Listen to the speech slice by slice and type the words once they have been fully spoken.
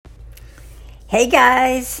Hey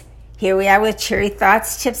guys, here we are with Cheery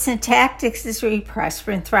Thoughts, Tips, and Tactics as we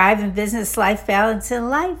prosper and thrive in business, life, balance, and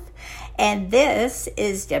life. And this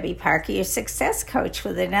is Debbie Parker, your success coach,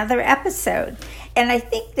 with another episode. And I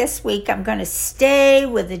think this week I'm going to stay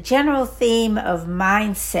with the general theme of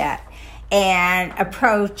mindset and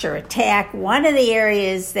approach or attack one of the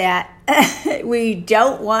areas that we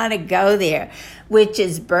don't want to go there, which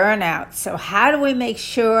is burnout. So how do we make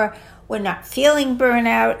sure we're not feeling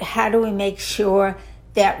burnout? How do we make sure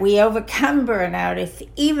that we overcome burnout if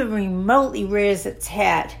even remotely rears its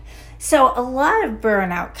head? So a lot of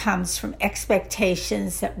burnout comes from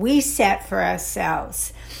expectations that we set for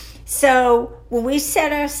ourselves. So when we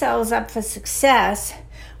set ourselves up for success,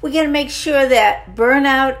 we got to make sure that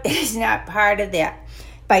burnout is not part of that.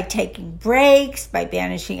 By taking breaks, by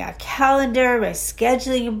managing our calendar, by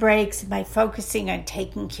scheduling breaks, and by focusing on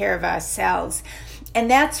taking care of ourselves. And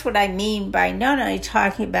that's what I mean by not only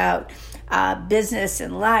talking about business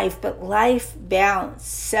and life, but life balance.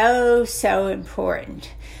 So important.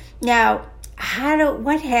 Now,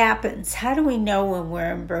 what happens? How do we know when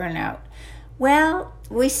we're in burnout? Well,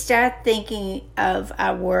 we start thinking of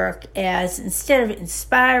our work as, instead of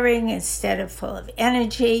inspiring, instead of full of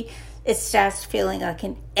energy, it starts feeling like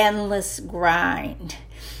an endless grind.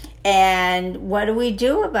 And what do we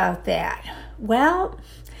do about that? Well,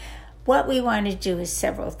 what we want to do is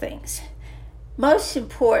several things. Most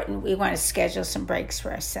important, we want to schedule some breaks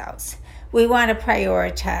for ourselves. We want to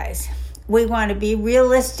prioritize. We want to be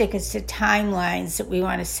realistic as to timelines that we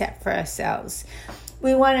want to set for ourselves.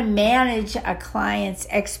 We want to manage our clients'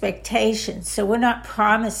 expectations so we're not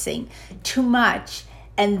promising too much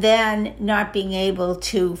and then not being able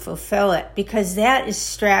to fulfill it, because that is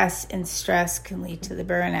stress, and stress can lead to the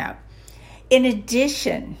burnout. In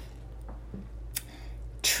addition,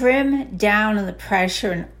 trim down on the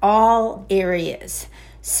pressure in all areas.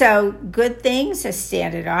 So good things are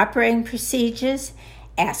standard operating procedures,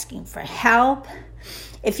 asking for help.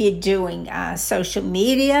 If you're doing social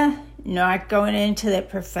media, not going into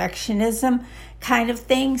that perfectionism kind of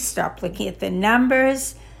thing, stop looking at the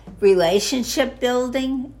numbers. Relationship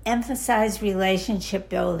building, emphasize relationship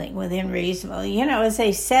building within reasonable. As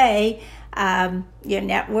they say, your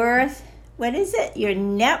net worth, what is it? Your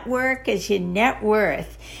network is your net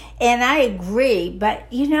worth. And I agree, but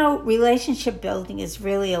relationship building is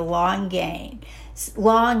really a long game. So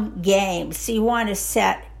you want to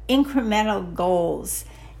set incremental goals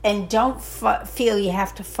and don't feel you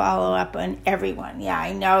have to follow up on everyone. Yeah,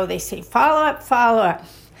 I know they say follow up.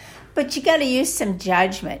 But you got to use some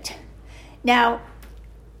judgment. Now,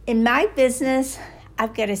 in my business,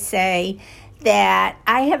 I've got to say that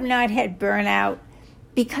I have not had burnout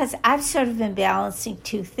because I've sort of been balancing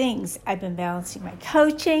two things. I've been balancing my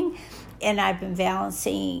coaching and I've been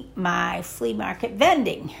balancing my flea market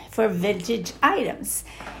vending for vintage items.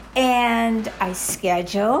 And I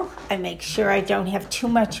schedule, I make sure I don't have too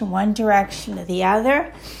much in one direction or the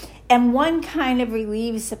other, and one kind of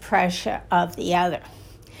relieves the pressure of the other.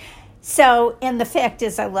 So, and the fact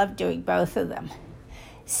is I love doing both of them.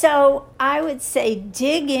 So I would say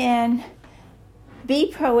dig in,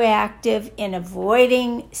 be proactive in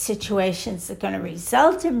avoiding situations that are going to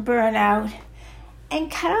result in burnout, and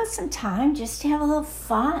cut out some time just to have a little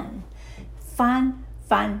fun. So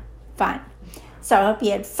I hope you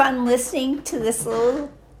had fun listening to these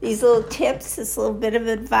little tips, this little bit of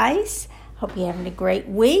advice. Hope you're having a great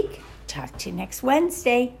week. Talk to you next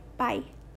Wednesday. Bye.